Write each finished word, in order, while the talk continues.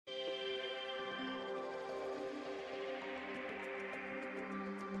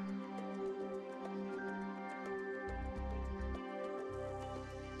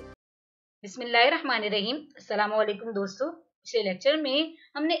बिस्मिल्लाहिर्रहमानिर्रहीम। अस्सलाम वालेकुम दोस्तों। पिछले लेक्चर में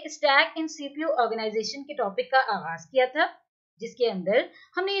हमने स्टैक इन सीपीयू ऑर्गेनाइजेशन के टॉपिक का आगाज किया था, जिसके अंदर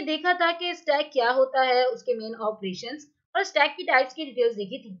हमने ये देखा था कि स्टैक क्या होता है, उसके मेन ऑपरेशंस और स्टैक की टाइप्स की डिटेल्स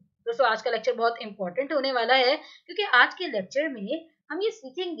देखी थी। दोस्तों आज का लेक्चर बहुत इंपॉर्टेंट होने वाला है, क्योंकि आज के लेक्चर में हम ये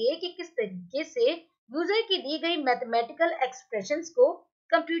सीखेंगे कि किस तरीके से यूजर की दी गई मैथमेटिकल एक्सप्रेशंस को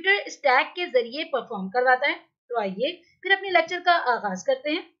कंप्यूटर स्टैक के जरिए परफॉर्म करवाता है। तो आइए फिर अपने लेक्चर का आगाज करते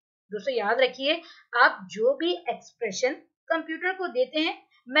हैं। दोस्तों याद रखिए, आप जो भी एक्सप्रेशन कंप्यूटर को देते हैं,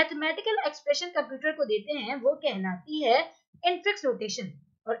 मैथमेटिकल एक्सप्रेशन कंप्यूटर को देते हैं, वो कहलाती है इनफिक्स नोटेशन।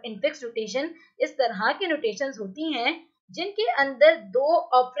 और इनफिक्स नोटेशन इस तरह की नोटेशंस होती हैं जिनके अंदर दो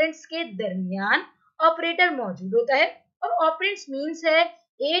ऑपरेंड्स के दरमियान ऑपरेटर मौजूद होता है। और ऑपरेंड्स मीन्स है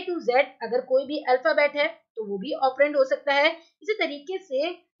ए टू जेड। अगर कोई भी अल्फाबेट है तो वो भी ऑपरेंड हो सकता है। इसी तरीके से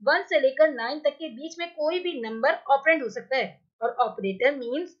 1 से लेकर 9 तक के बीच में कोई भी नंबर ऑपरेंड हो सकता है। और operator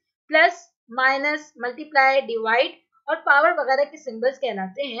means plus, minus, multiply, divide और पावर वगैरह के सिंबल्स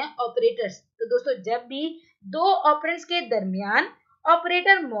कहलाते हैं ऑपरेटर्स। तो दोस्तों जब भी दो ऑपरेंड्स के दरमियान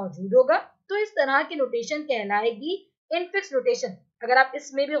ऑपरेटर मौजूद होगा तो इस तरह की नोटेशन कहलाएगी इनफिक्स नोटेशन। अगर आप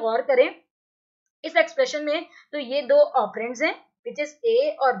इसमें भी गौर करें इस एक्सप्रेशन में, तो ये दो ऑपरेंड्स हैं विच इज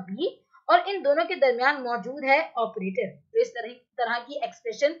ए और बी, और इन दोनों के दरमियान मौजूद है ऑपरेटर। तो इस तरह की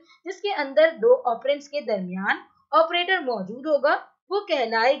एक्सप्रेशन जिसके अंदर दो ऑपरेंड्स के दरमियान ऑपरेटर मौजूद होगा वो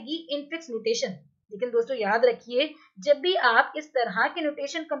कहलाएगी इनफिक्स नोटेशन। लेकिन दोस्तों याद रखिए, जब भी आप इस तरह के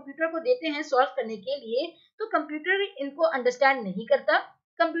नोटेशन कंप्यूटर को देते हैं सॉल्व करने के लिए, तो कंप्यूटर इनको अंडरस्टैंड नहीं करता।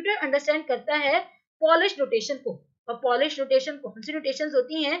 कंप्यूटर अंडरस्टैंड करता है पॉलिश नोटेशन को। और पॉलिश नोटेशन कौन सी नोटेशंस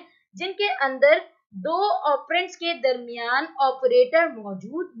होती हैं? जिनके अंदर दो ऑपरेंड्स के दरमियान ऑपरेटर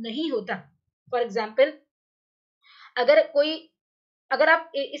मौजूद नहीं होता। फॉर एग्जाम्पल, अगर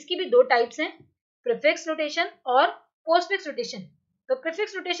आप इसकी भी दो टाइप्स हैं, प्रीफिक्स नोटेशन और पोस्टफिक्स नोटेशन। तो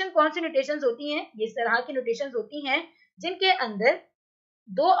प्रीफिक्स नोटेशन कौन सी नोटेशंस होती हैं? ये इस तरह की नोटेशंस होती हैं जिनके अंदर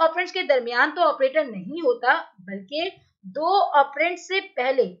दो ऑपरेंड्स के दरमियान तो ऑपरेटर नहीं होता, बल्कि दो ऑपरेंड्स से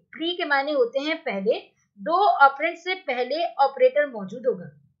पहले, प्री के मायने होते हैं पहले, दो ऑपरेंड्स से पहले ऑपरेटर मौजूद होगा।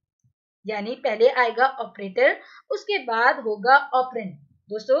 यानी पहले आएगा ऑपरेटर, उसके बाद होगा ऑपरेंड।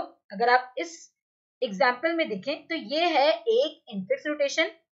 दोस्तों अगर आप इस एग्जाम्पल में देखें तो ये है एक इनफिक्स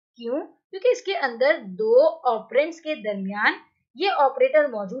नोटेशन। क्यों? क्योंकि इसके अंदर दो ऑपरेंड्स के दरमियान ये ऑपरेटर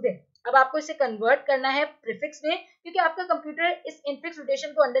मौजूद है। अब आपको इसे कन्वर्ट करना है प्रीफिक्स में, क्योंकि आपका कंप्यूटर इस इनफिक्स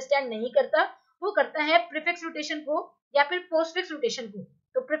नोटेशन को अंडरस्टैंड नहीं करता, वो करता है प्रीफिक्स नोटेशन को या फिर पोस्टफिक्स नोटेशन को।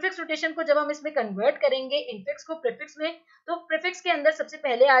 तो प्रीफिक्स नोटेशन को जब हम इसमें कन्वर्ट करेंगे इनफिक्स को प्रीफिक्स में, तो प्रीफिक्स के अंदर सबसे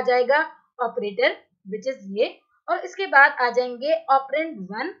पहले आ जाएगा ऑपरेटर विच इज ये, और इसके बाद आ जाएंगे ऑपरेंड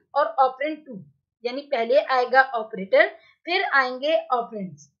 1 और ऑपरेंड 2। यानी पहले आएगा ऑपरेटर, फिर आएंगे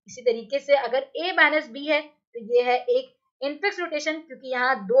ऑपरेंड्स। इसी तरीके से अगर a माइनस बी है तो ये है एक इनफिक्स नोटेशन, क्योंकि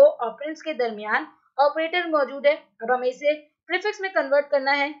यहाँ दो ऑपरेंड्स के दरमियान ऑपरेटर मौजूद है। अब हमें इसे प्रीफिक्स में कन्वर्ट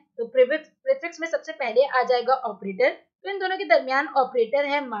करना है, तो प्रीफिक्स में सबसे पहले आ जाएगा ऑपरेटर। तो इन दोनों के दरमियान ऑपरेटर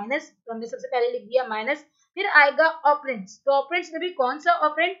है माइनस, तो हमने सबसे पहले लिख दिया माइनस। फिर आएगा ऑपरेंड्स, तो ऑपरेंड्स में भी कौन सा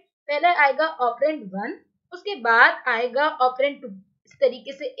ऑपरेंड? पहले आएगा ऑपरेंड 1, उसके बाद आएगा ऑपरेंड 2। इस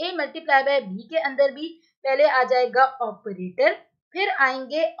तरीके से a मल्टीप्लाई बाय b के अंदर भी पहले आ जाएगा ऑपरेटर, फिर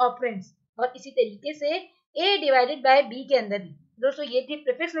आएंगे ऑपरेंड्स, और इसी तरीके से a डिवाइडेड बाय b के अंदर भी। दोस्तों ये थी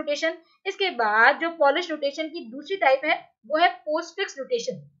प्रीफिक्स नोटेशन। इसके बाद जो पॉलिश नोटेशन की दूसरी टाइप है वो है पोस्टफिक्स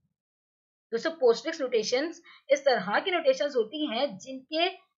नोटेशन। दोस्तों पोस्टफिक्स नोटेशंस इस तरह की नोटेशंस होती हैं जिनके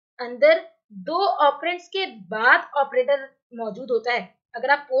अंदर दो ऑपरेंड्स के बाद ऑपरेटर मौजूद होता है। अगर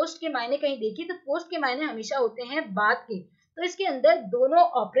आप पोस्ट के मायने कहीं देखिए तो पोस्ट के मायने हमेशा होते हैं बाद के, तो इसके अंदर दोनों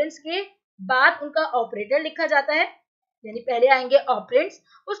ऑपरेंड्स के बाद उनका ऑपरेटर लिखा जाता है। यानी पहले आएंगे ऑपरेंड्स,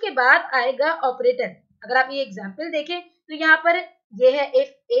 उसके बाद आएगा ऑपरेटर। अगर आप ये एग्जाम्पल देखें तो यहाँ पर ये है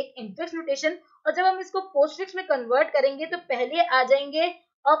एक इनफिक्स नोटेशन, और जब हम इसको पोस्टफिक्स में कन्वर्ट करेंगे तो पहले आ जाएंगे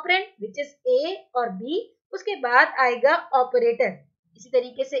ऑपरेंड विच इज a और b, उसके बाद आएगा ऑपरेटर। इसी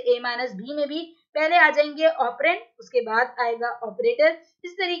तरीके से a माइनस बी में भी पहले आ जाएंगे ऑपरेंड, उसके बाद आएगा ऑपरेटर।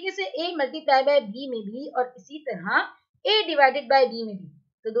 इस तरीके से a मल्टीप्लाई बाय b में भी, और इसी तरह a डिवाइडेड बाय b में भी।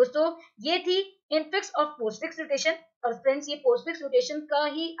 तो दोस्तों ये थी इनफिक्स और पोस्टफिक्स नोटेशन। और फ्रेंड्स ये पोस्टफिक्स नोटेशन का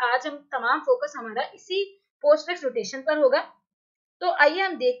ही आज हम तमाम फोकस हमारा इसी पोस्टफिक्स नोटेशन पर होगा। तो आइए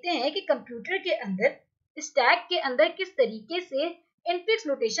हम देखते हैं कि कंप्यूटर के अंदर स्टैक के अंदर किस तरीके से इनफिक्स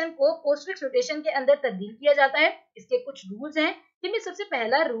नोटेशन को पोस्टफिक्स नोटेशन के अंदर तब्दील किया जाता है। इसके कुछ रूल्स हैं, जिनमें सबसे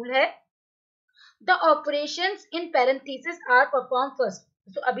पहला रूल है the operations in parenthesis are perform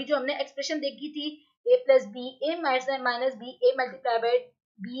first. तो अभी जो हमने एक्सप्रेशन देखी थी a plus B, a minus B, a multiply by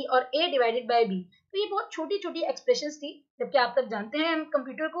B और ए डिवाइडेड बाय बी। तो ये बहुत छोटी छोटी एक्सप्रेशंस थी, जबकि आप तब जानते हैं हम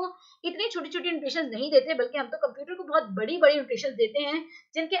कंप्यूटर को इतनी छोटी छोटी नोटेशन नहीं देते, बल्कि हम तो कंप्यूटर को बहुत बड़ी बड़ी नोटेशन देते हैं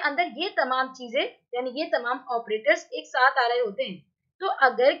जिनके अंदर ये तमाम चीजें यानी ये तमाम ऑपरेटर्स एक साथ आ रहे होते हैं। तो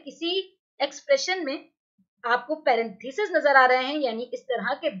अगर किसी एक्सप्रेशन में आपको पैरेंथेसिस नजर आ रहे हैं यानी इस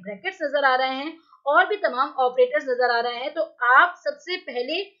तरह के ब्रैकेट्स नजर आ रहे हैं और भी तमाम ऑपरेटर्स नजर आ रहे हैं, तो आप सबसे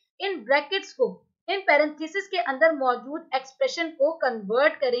पहले इन ब्रैकेट्स को इन पैरेंथेसिस के अंदर मौजूद एक्सप्रेशन को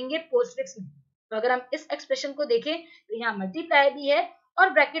कन्वर्ट करेंगे पोस्टफिक्स में। तो अगर हम इस एक्सप्रेशन को देखें तो यहाँ मल्टीप्लाई भी है और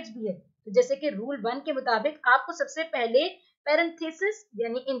ब्रैकेट्स भी है। तो जैसे कि रूल 1 के मुताबिक आपको सबसे पहले पैरेंथेसिस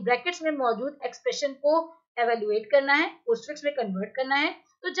यानी इन ब्रैकेट्स में मौजूद एक्सप्रेशन को एवेल्युएट करना है, पोस्टफिक्स में कन्वर्ट करना है।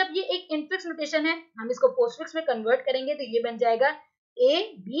 तो जब ये एक इनफिक्स नोटेशन है, हम इसको पोस्टफिक्स में कन्वर्ट करेंगे तो ये बन जाएगा ए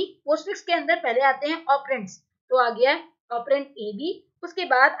बी। पोस्टफिक्स के अंदर पहले आते हैं ऑपरेंड्स, तो आ गया ऑपरेंड ए बी, उसके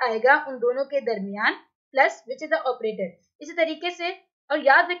बाद आएगा उन दोनों के दरमियान plus which is the operator. इसी तरीके से, और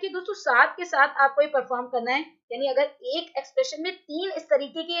याद रखिए दोस्तों साथ के साथ आपको ये परफॉर्म करना है, यानी अगर एक एक्सप्रेशन में 3 इस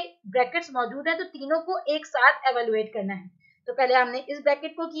तरीके के ब्रैकेट्स मौजूद हैं तो तीनों को एक साथ एवेल्युएट करना है। तो पहले हमने इस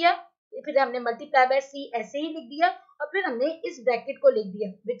ब्रैकेट को किया, फिर हमने मल्टीप्लाई बाय सी ऐसे ही लिख दिया और फिर हमने इस ब्रैकेट को लिख दिया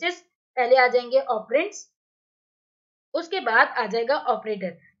विच इज, पहले आ जाएंगे ऑपरेंड्स, उसके बाद आ जाएगा ऑपरेटर।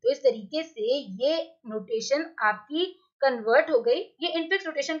 तो इस तरीके से ये नोटेशन आपकी कन्वर्ट हो गई, ये इनफिक्स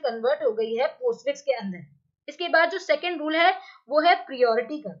नोटेशन कन्वर्ट हो गई है पोस्टफिक्स के अंदर। इसके बाद जो सेकंड रूल है वो है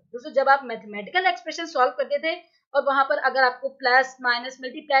प्रियोरिटी का। दोस्तों जब आप मैथमेटिकल एक्सप्रेशन सॉल्व करते थे और वहां पर अगर आपको प्लस माइनस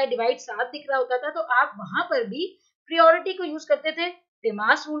मल्टीप्लाई डिवाइड साथ दिख रहा होता था तो आप वहां पर भी प्रियोरिटी को यूज करते थे,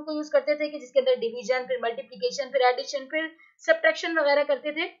 डिमास रूल को यूज करते थे कि जिसके अंदर डिवीजन फिर मल्टीप्लिकेशन फिर एडिशन फिर सब्ट्रैक्शन वगैरह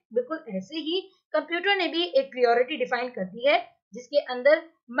करते थे। बिल्कुल ऐसे ही कंप्यूटर ने भी एक प्रियोरिटी डिफाइन कर दी है जिसके अंदर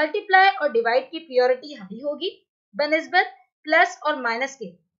मल्टीप्लाई और डिवाइड की प्रियोरिटी हाई होगी बनिस्बत प्लस और माइनस के।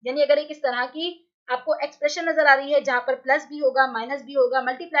 यानी अगर एक इस तरह की आपको एक्सप्रेशन नजर आ रही है जहां पर प्लस भी होगा माइनस भी होगा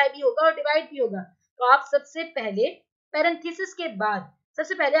मल्टीप्लाई भी होगा और डिवाइड भी होगा, तो आप सबसे पहले पैरेंथेसिस के बाद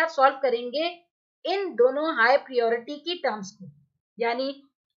सबसे पहले आप सॉल्व करेंगे इन दोनों हाई प्रियोरिटी की टर्म्स को। यानी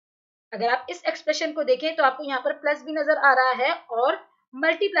अगर आप इस एक्सप्रेशन को देखें तो आपको यहाँ पर प्लस भी नजर आ रहा है और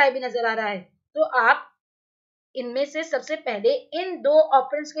मल्टीप्लाई भी नजर आ रहा है, तो आप इनमें से सबसे पहले इन दो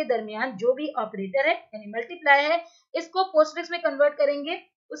ऑपरेंड्स के दरमियान जो भी ऑपरेटर है यानी मल्टीप्लाई है इसको पोस्टफिक्स में कन्वर्ट करेंगे,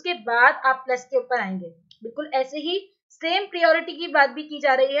 उसके बाद आप प्लस के ऊपर आएंगे। बिल्कुल ऐसे ही सेम प्रियोरिटी की बात भी की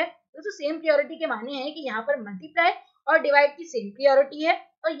जा रही है। तो सेम प्रियोरिटी के माने हैं कि यहाँ पर मल्टीप्लाई और डिवाइड की सेम प्रियोरिटी है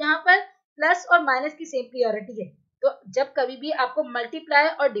और यहाँ पर प्लस और माइनस की सेम प्रियोरिटी है। तो जब कभी भी आपको मल्टीप्लाई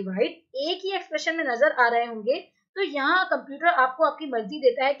और डिवाइड एक ही एक्सप्रेशन में नजर आ रहे होंगे तो यहाँ कंप्यूटर आपको आपकी मर्जी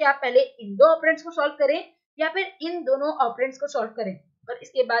देता है कि आप पहले इन दो ऑपरेंड्स को सॉल्व करें या फिर इन दोनों ऑपरेंड्स को सॉल्व करें। और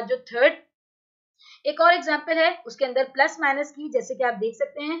इसके बाद जो थर्ड एक और एग्जांपल है उसके अंदर प्लस माइनस की, जैसे कि आप देख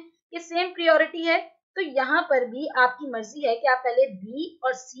सकते हैं कि सेम प्रियोरिटी है, तो यहाँ पर भी आपकी मर्जी है कि आप पहले बी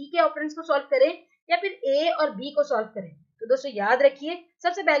और सी के ऑपरेंड्स को सॉल्व करें या फिर ए और बी को सॉल्व करें। तो दोस्तों याद रखिए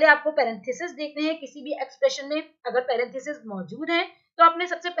सबसे पहले आपको पैरेंथेसिस देखने हैं किसी भी एक्सप्रेशन में। अगर पैरेंथेसिस मौजूद है तो आपने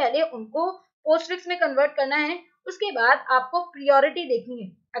सबसे पहले उनको पोस्टफिक्स में कन्वर्ट करना है, उसके बाद आपको प्रियोरिटी देखनी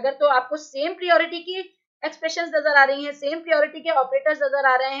है। अगर तो आपको सेम प्रियोरिटी की एक्सप्रेशंस नजर आ रही हैं, सेम प्रियोरिटी के ऑपरेटर्स नजर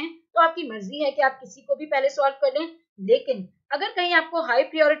आ रहे हैं, तो आपकी मर्जी है कि आप किसी को भी पहले सॉल्व कर लें। लेकिन अगर कहीं आपको हाई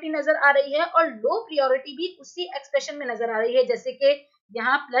प्रियोरिटी नजर आ रही है और लो प्रियोरिटी भी उसी एक्सप्रेशन में नजर आ रही है, जैसे कि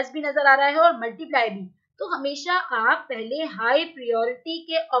यहाँ प्लस भी नजर आ रहा है और मल्टीप्लाई भी, तो हमेशा आप पहले हाई प्रियोरिटी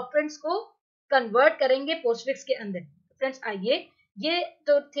के ऑपरेंड्स को कन्वर्ट करेंगे पोस्टफिक्स के अंदर। फ्रेंड्स आइए, ये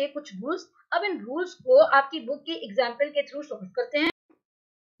तो थे कुछ रूल्स, अब इन रूल्स को आपकी बुक की एग्जाम्पल के थ्रू सॉल्व करते हैं।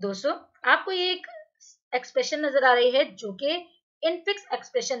 दोस्तों आपको ये एक एक्सप्रेशन नजर आ रही है जो कि इनफिक्स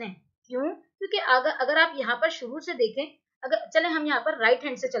एक्सप्रेशन है। क्यों? क्योंकि अगर आप यहाँ पर शुरू से देखें, अगर चले हम यहाँ पर राइट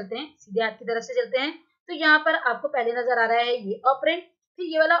हैंड से चलते हैं, सीधे हाथ की तरफ से चलते हैं, तो यहाँ पर आपको पहले नजर आ रहा है ये ऑपरेंड, फिर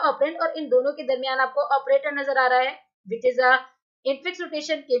ये वाला ऑपरेंड और इन दोनों के दरमियान आपको ऑपरेटर नजर आ रहा है which is a infix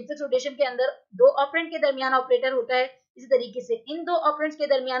rotation. Infix rotation के अंदर दो ऑपरेंड के दरमियान ऑपरेटर होता है, इसी तरीके से इन दो ऑपरेंड्स के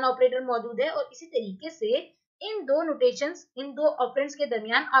दरमियान ऑपरेटर मौजूद है और इसी तरीके से इन दो नोटेशंस इन दो ऑपरेंड्स के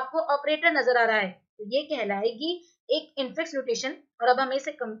दरमियान आपको ऑपरेटर नजर आ रहा है, तो ये कहलाएगी एक इनफिक्स नोटेशन। और अब हमें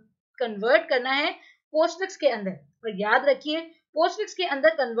इसे कन्वर्ट करना है पोस्टफिक्स के अंदर। और याद रखिए पोस्टफिक्स के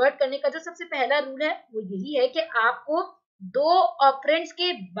अंदर कन्वर्ट करने का जो सबसे पहला रूल है वो यही है कि आपको दो ऑपरेंड्स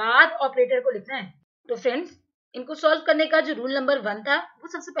के बाद ऑपरेटर को लिखना है। तो फ्रेंड्स इनको सॉल्व करने का जो रूल नंबर 1 था वो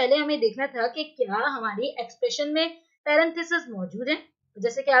सबसे पहले हमें देखना था कि क्या हमारी एक्सप्रेशन में पैरेंथेसिस मौजूद है। तो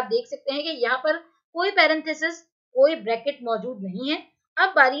जैसे कि आप देख सकते हैं कि यहाँ पर कोई पैरेंथेसिस कोई ब्रैकेट मौजूद नहीं है।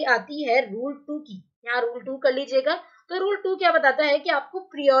 अब बारी आती है रूल 2 की, यहाँ रूल 2 कर लीजिएगा। तो रूल 2 क्या बताता है कि आपको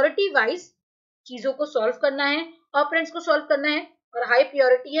प्रियोरिटी वाइज चीजों को सॉल्व करना है, ऑपरेंड्स को सॉल्व करना है। और हाई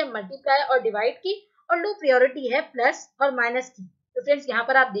प्रियोरिटी है मल्टीप्लाई और डिवाइड की और लो प्रियोरिटी है प्लस और माइनस की। तो तो फ्रेंड्स यहाँ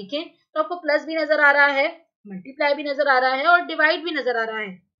पर आप देखें तो आपको प्लस भी नजर आ रहा है, मल्टीप्लाई भी नजर आ रहा है और डिवाइड भी नजर आ रहा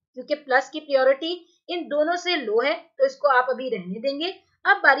है। क्योंकि प्लस की प्रायोरिटी इन दोनों से लो है तो इसको आप अभी रहने देंगे।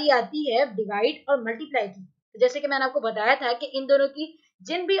 अब बारी आती है डिवाइड और मल्टीप्लाई की। तो जैसे कि मैंने आपको बताया था कि इन दोनों की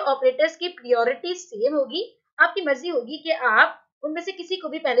जिन भी ऑपरेटर्स की प्रायोरिटी सेम होगी, आपकी मर्जी होगी कि आप उनमें से किसी को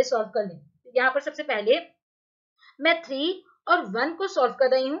भी पहले सॉल्व कर लें। तो यहाँ पर सबसे पहले मैं 3 और 1 को सॉल्व कर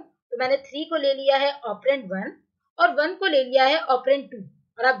रही हूँ। तो मैंने 3 को ले लिया है ऑपरेंड 1 और 1 को ले लिया है ऑपरेंड 2।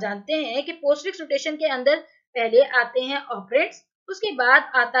 और आप जानते हैं कि पोस्टफिक्स नोटेशन के अंदर पहले आते हैं ऑपरेंड्स, उसके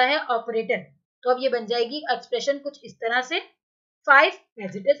बाद आता है ऑपरेटर। तो अब ये बन जाएगी एक्सप्रेशन कुछ इस तरह से, 5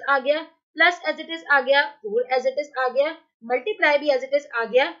 एज इट इज आ गया, प्लस एज इट इज आ गया, 4 एज इट इज आ गया, मल्टीप्लाई भी एज इट इज आ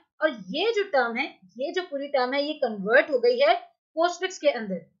गया। और ये जो टर्म है, ये जो पूरी टर्म है, ये कन्वर्ट हो गई है पोस्टफिक्स के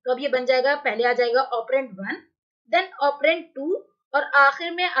अंदर। तो अब ये बन जाएगा, पहले आ जाएगा ऑपरेंड 1, देन ऑपरेंड 2 और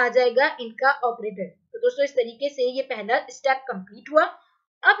आखिर में आ जाएगा इनका ऑपरेटर। तो दोस्तों इस तरीके से ये पहला स्टेप कंप्लीट हुआ।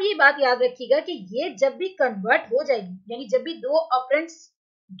 अब ये बात याद रखिएगा कि ये जब भी कन्वर्ट हो जाएगी, यानी जब भी दो ऑपरेंड्स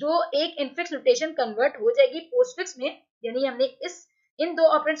जो एक इनफिक्स नोटेशन कन्वर्ट हो जाएगी पोस्टफिक्स में, यानी हमने इन दो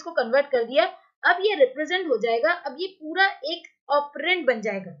ऑपरेंड्स को कन्वर्ट कर दिया, अब ये रिप्रेजेंट हो जाएगा, अब ये पूरा एक ऑपरेंड बन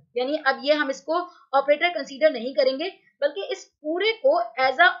जाएगा। यानी अब ये हम इसको ऑपरेटर कंसीडर नहीं करेंगे, बल्कि इस पूरे को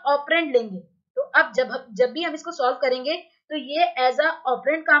एज अ ऑपरेंड लेंगे। तो अब जब भी हम इसको सॉल्व करेंगे तो ये एज अ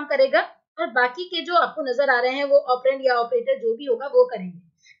ऑपरेंड काम करेगा और बाकी के जो आपको नजर आ रहे हैं वो ऑपरेंड या ऑपरेटर जो भी होगा वो करेंगे।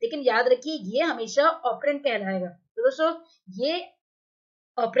 लेकिन याद रखिए ये हमेशा ऑपरेंड कहलाएगा। तो दोस्तों ये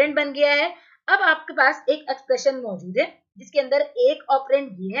ऑपरेंड बन गया है। अब आपके पास एक एक्सप्रेशन मौजूद है जिसके अंदर एक ऑपरेंड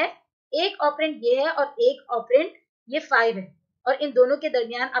ये है, एक ऑपरेंड ये है और एक ऑपरेंड ये 5 है। और इन दोनों के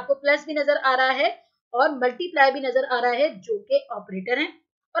दरमियान आपको प्लस भी नजर आ रहा है और मल्टीप्लाई भी नजर आ रहा है जो कि ऑपरेटर है।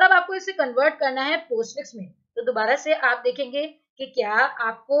 और अब आपको इसे कन्वर्ट करना है पोस्टफिक्स में। तो दोबारा से आप देखेंगे कि क्या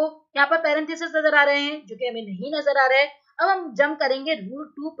आपको यहाँ पर पैरेंथेसिस नजर आ रहे हैं, जो कि हमें नहीं नजर आ रहा है। अब हम जंप करेंगे रूल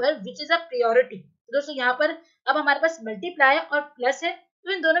 2 पर, विच इज अ प्रायोरिटी। तो दोस्तों यहाँ पर अब हमारे पास मल्टीप्लाई और प्लस है,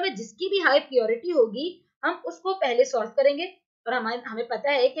 तो इन दोनों में जिसकी भी हाई प्रायोरिटी होगी हम उसको पहले सॉल्व करेंगे। और हमें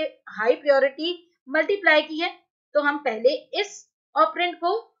पता है कि हाई प्रायोरिटी मल्टीप्लाई की है, तो हम पहले इस ऑपरेंड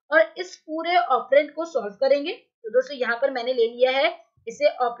को और इस पूरे ऑपरेंड को सॉल्व करेंगे। तो दोस्तों यहाँ पर मैंने ले लिया है इसे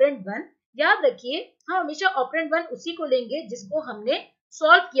ऑपरेंड 1। याद रखिए हम हमेशा ऑपरेंड 1 उसी को लेंगे जिसको हमने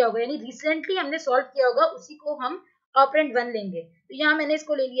सॉल्व किया होगा, यानी रिसेंटली हमने सॉल्व किया होगा, उसी को हम ऑपरेंड 1 लेंगे। तो यहाँ मैंने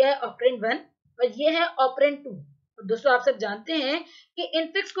इसको ले लिया है ऑपरेंड 1 और ये है ऑपरेंड 2। दोस्तों आप सब जानते हैं कि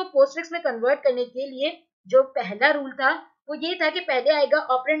इनफिक्स को पोस्टफिक्स में कन्वर्ट करने के लिए जो पहला रूल था वो ये था कि पहले आएगा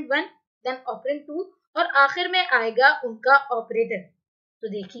ऑपरेंड 1, देन ऑपरेंड 2 और आखिर में आएगा उनका ऑपरेटर। तो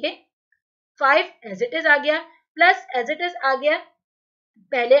देखिए 5 एज इट इज आ गया, प्लस एज इट इज आ गया,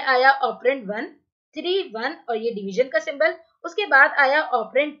 पहले आया ऑपरेंड 1, 3 1 और ये डिवीजन का सिंबल, उसके बाद आया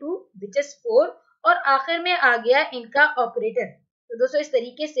ऑपरेंड 2 विच इज 4 और आखिर में आ गया इनका ऑपरेटर। तो दोस्तों इस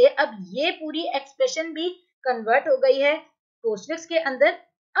तरीके से अब ये पूरी एक्सप्रेशन भी कन्वर्ट हो गई है पोस्टफिक्स के अंदर।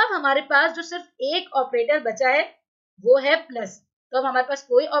 अब हमारे पास जो सिर्फ एक ऑपरेटर बचा है वो है प्लस। तो अब हमारे पास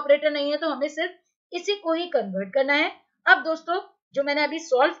कोई ऑपरेटर नहीं है, तो हमें सिर्फ इसी को ही कन्वर्ट करना है। अब दोस्तों जो मैंने अभी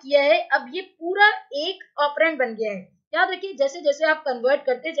सॉल्व किया है, अब ये पूरा एक ऑपरेंड बन गया है। याद रखिए जैसे जैसे आप कन्वर्ट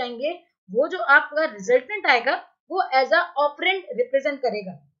करते जाएंगे वो जो आपका रिजल्टेंट आएगा वो एज अ ऑपरेंड रिप्रेजेंट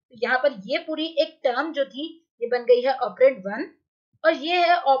करेगा। तो यहाँ पर ये पूरी एक टर्म जो थी ये बन गई है ऑपरेंड 1 और ये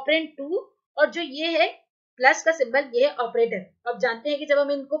है ऑपरेंड 2 और जो ये है प्लस का सिंबल ये है ऑपरेटर। अब जानते हैं कि जब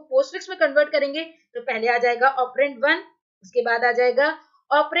हम इनको पोस्टफिक्स में कन्वर्ट करेंगे तो पहले आ जाएगा ऑपरेंड 1, उसके बाद आ जाएगा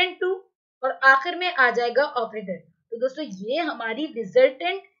ऑपरेंड 2 और आखिर में आ जाएगा ऑपरेटर। तो दोस्तों ये हमारी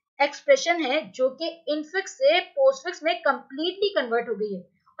रिजल्टेंट एक्सप्रेशन है जो कि इनफिक्स से पोस्टफिक्स में कंप्लीटली कन्वर्ट हो गई है।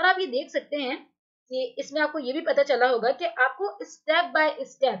 और आप ये देख सकते हैं कि इसमें आपको ये भी पता चला होगा कि आपको स्टेप बाय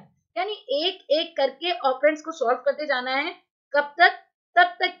स्टेप यानी एक एक करके ऑपरेंड्स को सॉल्व करते जाना है। कब तक?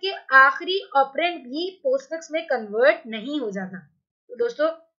 तब तक कि आखिरी ऑपरेंड भी पोस्टफिक्स में कन्वर्ट नहीं हो जाता। तो दोस्तों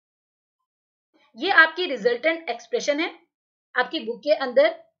ये आपकी रिजल्टेंट एक्सप्रेशन है। आपकी बुक के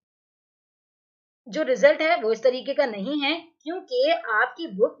अंदर जो रिजल्ट है वो इस तरीके का नहीं है, क्योंकि आपकी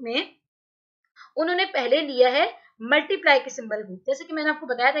बुक में उन्होंने पहले लिया है मल्टीप्लाई के सिंबल को। जैसे कि मैंने आपको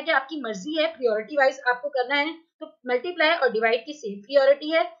बताया था कि आपकी मर्जी है, प्रायोरिटी वाइज आपको करना है। तो मल्टीप्लाई और डिवाइड की सेम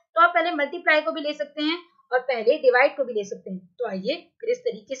प्रायोरिटी है, तो आप पहले मल्टीप्लाई को भी ले सकते हैं और पहले डिवाइड को भी ले सकते हैं। तो आइए फिर इस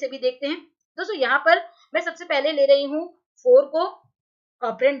तरीके से भी देखते हैं। दोस्तों यहाँ पर मैं सबसे पहले ले रही हूँ 4 को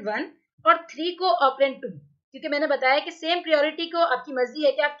ऑपरेंड 1 और 3 को ऑपरेंड 2, क्योंकि मैंने बताया कि सेम प्रायोरिटी को आपकी मर्जी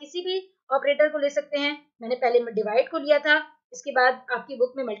है कि आप किसी भी ऑपरेटर को ले सकते हैं। मैंने पहले डिवाइड को लिया था, इसके बाद आपकी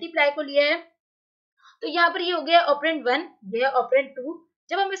बुक में मल्टीप्लाई को लिया है। तो यहाँ पर ये हो गया ऑपरेंड 1, ये है ऑपरेंड 2।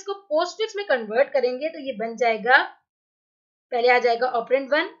 जब हम इसको पोस्टफिक्स में कन्वर्ट करेंगे तो ये बन जाएगा, पहले आ जाएगा ऑपरेंड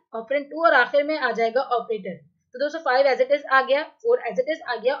 1, ऑपरेंड 2 और आखिर में आ जाएगा ऑपरेटर। तो दोस्तों 5 एज इट इज आ गया, 4 एज इट इज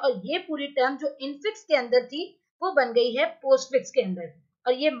आ गया, और ये पूरी टर्म जो इनफिक्स के अंदर थी वो बन गई है पोस्टफिक्स के अंदर,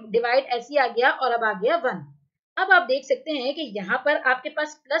 और ये डिवाइड ऐसे आ गया और अब आ गया 1। अब आप देख सकते हैं कि यहाँ पर आपके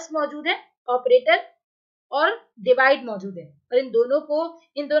पास प्लस मौजूद है, ऑपरेटर और डिवाइड मौजूद है, और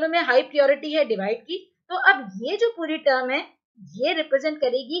इन दोनों में हाई प्रायोरिटी है डिवाइड की। तो अब ये जो पूरी टर्म है ये रिप्रेजेंट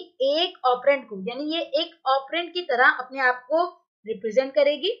करेगी एक ऑपरेंड को, यानी ये एक ऑपरेंड की तरह अपने आप को रिप्रेजेंट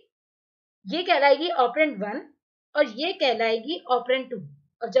करेगी। ये कहलाएगी ऑपरेंड 1 और ये कहलाएगी ऑपरेंड 2।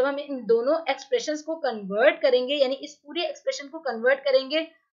 और जब हम इन दोनों एक्सप्रेशंस को कन्वर्ट करेंगे, यानी इस पूरे एक्सप्रेशन को कन्वर्ट करेंगे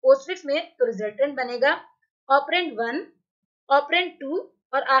पोस्टफिक्स में, तो रिजल्टेंट बनेगा ऑपरेंड 1, ऑपरेंड 2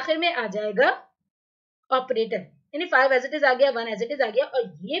 और आखिर में आ जाएगा ऑपरेटर, यानी 5 एज इट इज आ गया, 1 एज इट इज आ गया,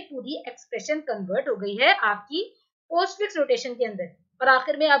 और ये पूरी एक्सप्रेशन कन्वर्ट हो गई है आपकी पोस्टफिक्स रोटेशन के अंदर। और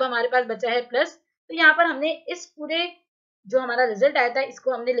आखिर में अब हमारे पास बचा है प्लस, तो यहाँ पर हमने इस पूरे जो हमारा रिजल्ट आया था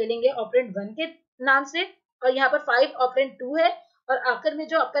इसको हमने ले लेंगे ऑपरेंड 1 के नाम से, और यहाँ पर 5 ऑपरेंड 2 है, और आखिर में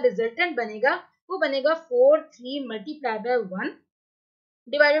जो आपका रिजल्टेंट बनेगा वो बनेगा 4 3 मल्टीप्लाई बाय 1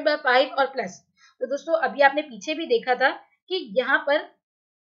 डिवाइडेड बाय 5 और प्लस। तो दोस्तों अभी आपने पीछे भी देखा था कि यहाँ पर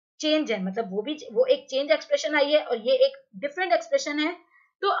चेंज है, मतलब वो एक चेंज एक्सप्रेशन आई है और ये एक डिफरेंट एक्सप्रेशन है,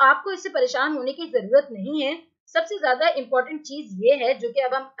 तो आपको इससे परेशान होने की जरूरत नहीं है। सबसे ज्यादा इंपॉर्टेंट चीज ये है जो कि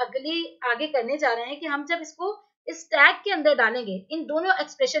अब हम आगे करने जा रहे हैं कि हम जब इसको स्टैक के अंदर डालेंगे इन दोनों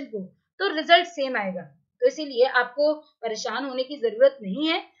एक्सप्रेशन को, तो रिजल्ट सेम आएगा। तो इसीलिए आपको परेशान होने की जरूरत नहीं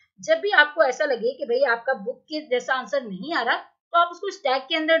है। जब भी आपको ऐसा लगे कि भाई आपका बुक के जैसा आंसर नहीं आ रहा, तो आप उसको स्टैक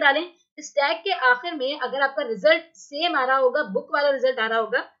के अंदर डालें। स्टैक के आखिर में अगर आपका रिजल्ट सेम आ रहा होगा, बुक वाला रिजल्ट आ रहा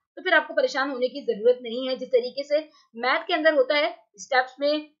होगा, तो फिर आपको परेशान होने की जरूरत नहीं है। जिस तरीके से मैथ के अंदर होता है, स्टेप्स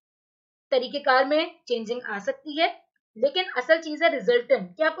में तरीकेकार में चेंजिंग आ सकती है, लेकिन असल चीज है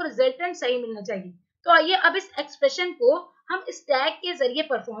रिजल्टेंट, कि आपको रिजल्टेंट सही मिलना चाहिए। तो आइए अब इस एक्सप्रेशन को हम स्टैक के जरिए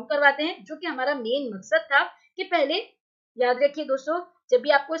परफॉर्म करवाते हैं, जो कि हमारा मेन मकसद था। कि पहले याद रखिए दोस्तों, जब भी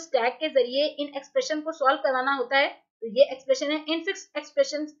आपको स्टैक के जरिए इन एक्सप्रेशन को सॉल्व करवाना होता है, तो ये एक्सप्रेशन है इनफिक्स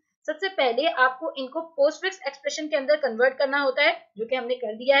एक्सप्रेशन, सबसे पहले आपको इनको पोस्टफिक्स एक्सप्रेशन के अंदर कन्वर्ट करना होता है, जो कि हमने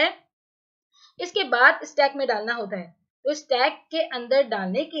कर दिया है। इसके बाद स्टैक में डालना होता है। तो स्टैक के अंदर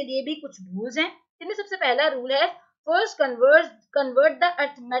डालने के लिए भी कुछ रूल्स हैं, जिनमें सबसे पहला रूल है first convert the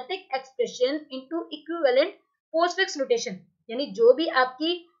arithmetic expression into equivalent postfix notation, यानी जो भी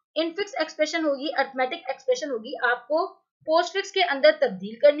आपकी इनफिक्स एक्सप्रेशन होगी, अरिथमेटिक एक्सप्रेशन होगी, आपको पोस्टफिक्स के अंदर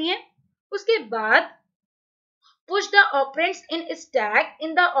तब्दील करनी है। उसके बाद push the operands in stack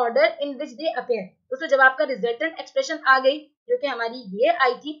in the order in which they appear. दोस्तों जब आपका रिजल्टेंट एक्सप्रेशन आ गई, जो कि हमारी ये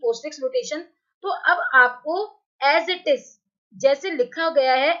आई थी पोस्टफिक्स नोटेशन, तो अब आपको एज इट इज जैसे लिखा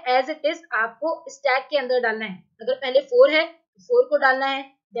गया है एज इट इज आपको स्टैक के अंदर डालना है। अगर पहले 4 है तो 4 को डालना है,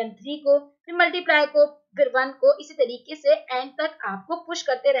 देन 3 को, फिर मल्टीप्लाई को, फिर 1 को, इसी तरीके से एंड तक आपको पुश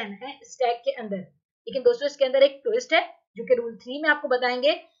करते रहना है स्टैक के अंदर। लेकिन दोस्तों इसके अंदर एक ट्विस्ट है, जो कि रूल 3 में आपको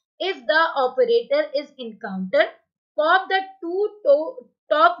बताएंगे। If the operator is encounter pop the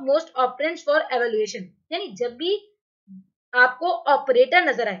top most operands for evaluation, यानी जब भी आपको ऑपरेटर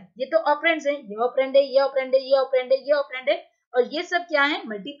नजर आए, ये तो ऑपरेंड्स हैं, ये ऑपरेंड है, ये ऑपरेंड है, ये ऑपरेंड है, ये ऑपरेंड है, और ये सब क्या है,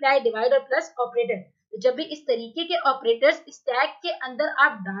 मल्टीप्लाई, डिवाइड और प्लस ऑपरेटर। तो जब भी इस तरीके के ऑपरेटर्स स्टैक के अंदर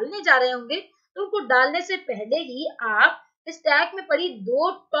आप डालने जा रहे होंगे, तो उनको डालने से पहले ही आप स्टैक में पड़ी 2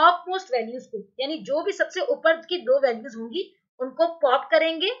 टॉप मोस्ट वैल्यूज को, यानी जो भी सबसे ऊपर की 2 वैल्यूज होंगी, उनको पॉप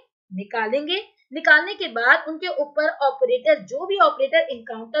करेंगे, निकालेंगे। निकालने के बाद उनके ऊपर ऑपरेटर, जो भी ऑपरेटर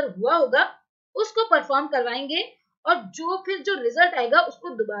इनकाउंटर हुआ होगा, उसको परफॉर्म करवाएंगे, और फिर जो रिजल्ट आएगा उसको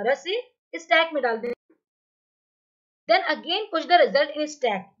दोबारा से स्टैक में डाल देंगे। Then again push the result in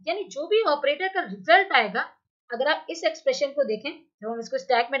stack, यानी जो भी ऑपरेटर का रिजल्ट आएगा, अगर आप इस एक्सप्रेशन को देखें, जब हम इसको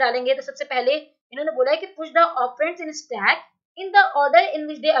स्टैक में डालेंगे, तो सबसे पहले इन्होंने बोला है कि push the operands in stack in the order in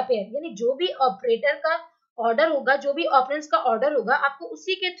which they appear, यानी जो भी ऑपरेटर का ऑर्डर होगा, जो भी ऑपरेंड्स का ऑर्डर होगा, आपको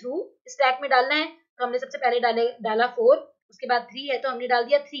उसी के थ्रू स्टैक में डालना है। तो हमने सबसे पहले डाला 4, उसके बाद 3 है तो हमने डाल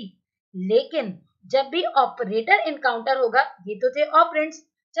दिया 3। लेकिन जब भी ऑपरेटर इनकाउंटर होगा, ये तो थे ऑपरेंड्स,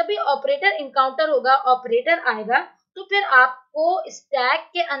 जब भी ऑपरेटर इनकाउंटर होगा, ऑपरेटर आएगा, तो फिर आपको स्टैक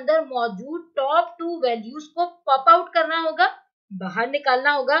के अंदर मौजूद टॉप 2 वैल्यूज को पॉप आउट करना होगा, बाहर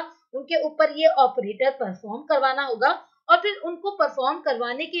निकालना होगा, उनके ऊपर ये ऑपरेटर परफॉर्म करवाना होगा, और फिर उनको परफॉर्म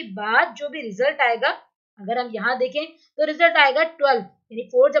करवाने के बाद जो भी रिजल्ट आएगा, अगर हम यहाँ देखें तो रिजल्ट आएगा 12, यानी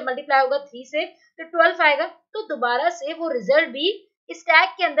 4 जब मल्टीप्लाई होगा 3 से तो 12 आएगा। तो दोबारा से वो रिजल्ट भी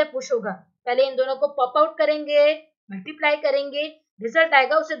स्टैक के अंदर पुश होगा। पहले इन दोनों को पॉप आउट करेंगे, मल्टीप्लाई करेंगे, रिजल्ट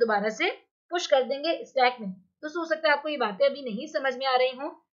आएगा, उसे दोबारा से पुश कर देंगे स्टैक में। तो हो सकता है आपको ये बातें अभी नहीं समझ में आ रही हों।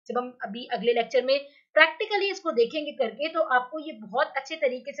 जब हम अभी अगले लेक्चर में प्रैक्टिकली इसको देखेंगे करके, तो आपको ये बहुत अच्छे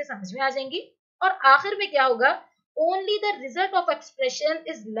तरीके से समझ में आ जाएंगी। और आखिर में क्या होगा, only the result of expression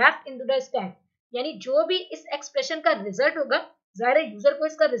is left into the stack, यानी जो भी इस एक्सप्रेशन का रिजल्ट होगा, जाहिर है यूजर को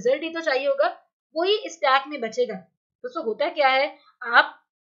इसका रिजल्ट ही तो चाहिए होगा, वही स्टैक में बचेगा। दोस्तों होता क्या है, आप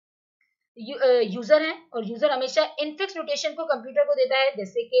यूजर हैं और यूजर हमेशा इनफिक्स नोटेशन को कंप्यूटर को देता है,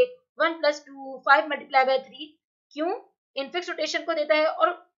 जैसे कि 1 + 2 5 × 3। क्यों इनफिक्स नोटेशन को देता है?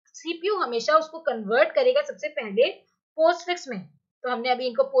 और सीपीयू हमेशा उसको कन्वर्ट करेगा सबसे पहले पोस्टफिक्स में। तो हमने अभी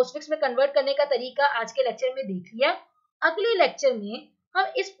इनको पोस्टफिक्स में कन्वर्ट करने का तरीका आज के लेक्चर में देख लिया। अगले लेक्चर में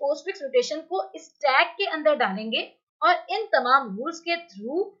हम इस पोस्टफिक्स नोटेशन को स्टैक के अंदर डालेंगे और इन तमाम रूल्स के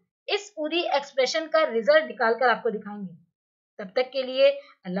थ्रू इस पूरी एक्सप्रेशन का रिजल्ट निकाल कर आपको दिखाएंगे। तब तक के लिए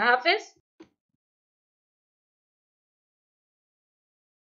अल्लाह हाफिज।